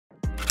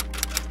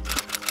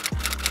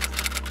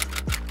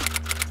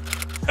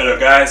Hello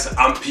guys,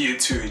 I'm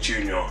Turay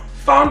Jr,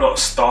 founder of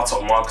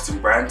startup marketing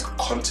brand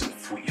Content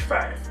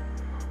 45.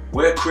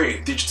 We're a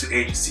creative digital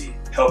agency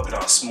helping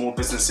our small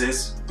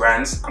businesses,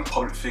 brands and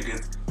public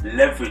figures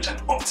leverage and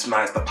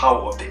optimize the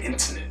power of the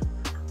internet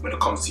when it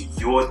comes to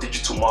your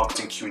digital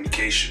marketing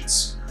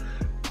communications.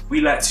 We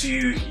like to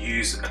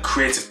use a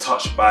creative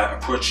touch by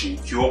approaching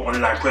your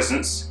online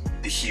presence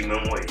the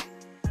human way.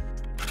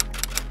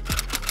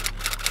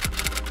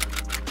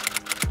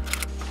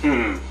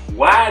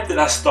 Why did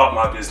I start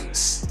my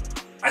business?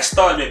 I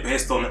started it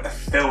based on a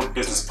failed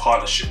business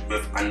partnership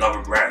with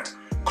another brand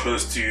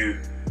close to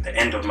the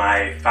end of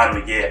my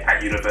final year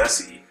at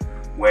university,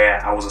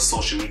 where I was a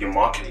social media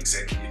marketing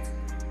executive.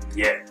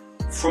 Yet,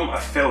 from a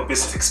failed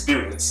business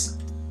experience,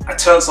 I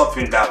turned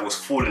something that was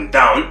falling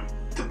down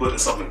to building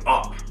something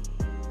up.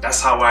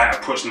 That's how I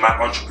approached my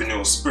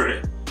entrepreneurial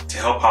spirit to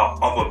help out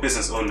other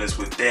business owners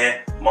with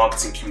their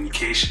marketing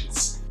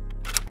communications.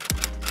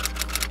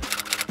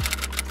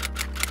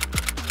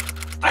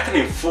 I can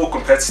name 4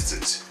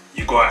 competitors.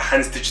 You got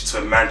Hands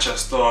Digital in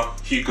Manchester,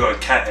 Hugo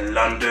and Cat in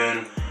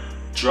London,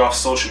 Draft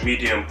Social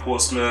Media in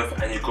Portsmouth,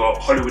 and you got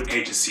Hollywood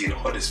Agency in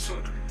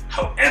Huddersfield.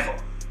 However,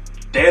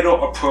 they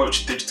don't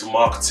approach digital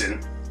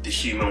marketing the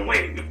human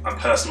way with a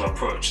personal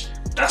approach.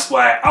 That's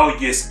why our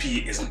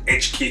USP is an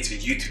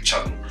educated YouTube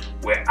channel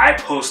where I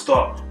post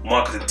up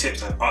marketing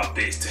tips and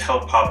updates to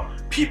help out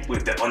people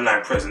with their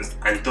online presence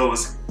and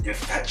those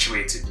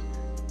infatuated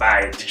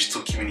by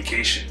digital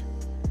communication.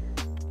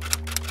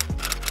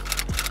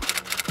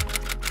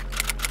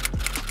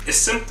 It's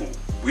simple.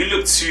 We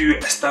look to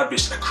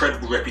establish a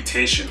credible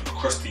reputation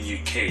across the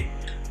UK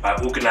by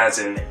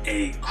organising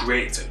a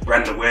great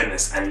brand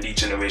awareness and lead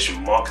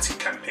generation marketing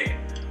campaign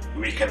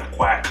where we can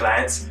acquire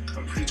clients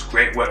and produce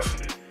great work for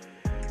them.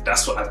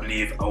 That's what I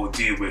believe I will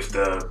do with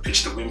the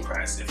Pitch to Win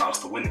prize if I was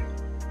to win it.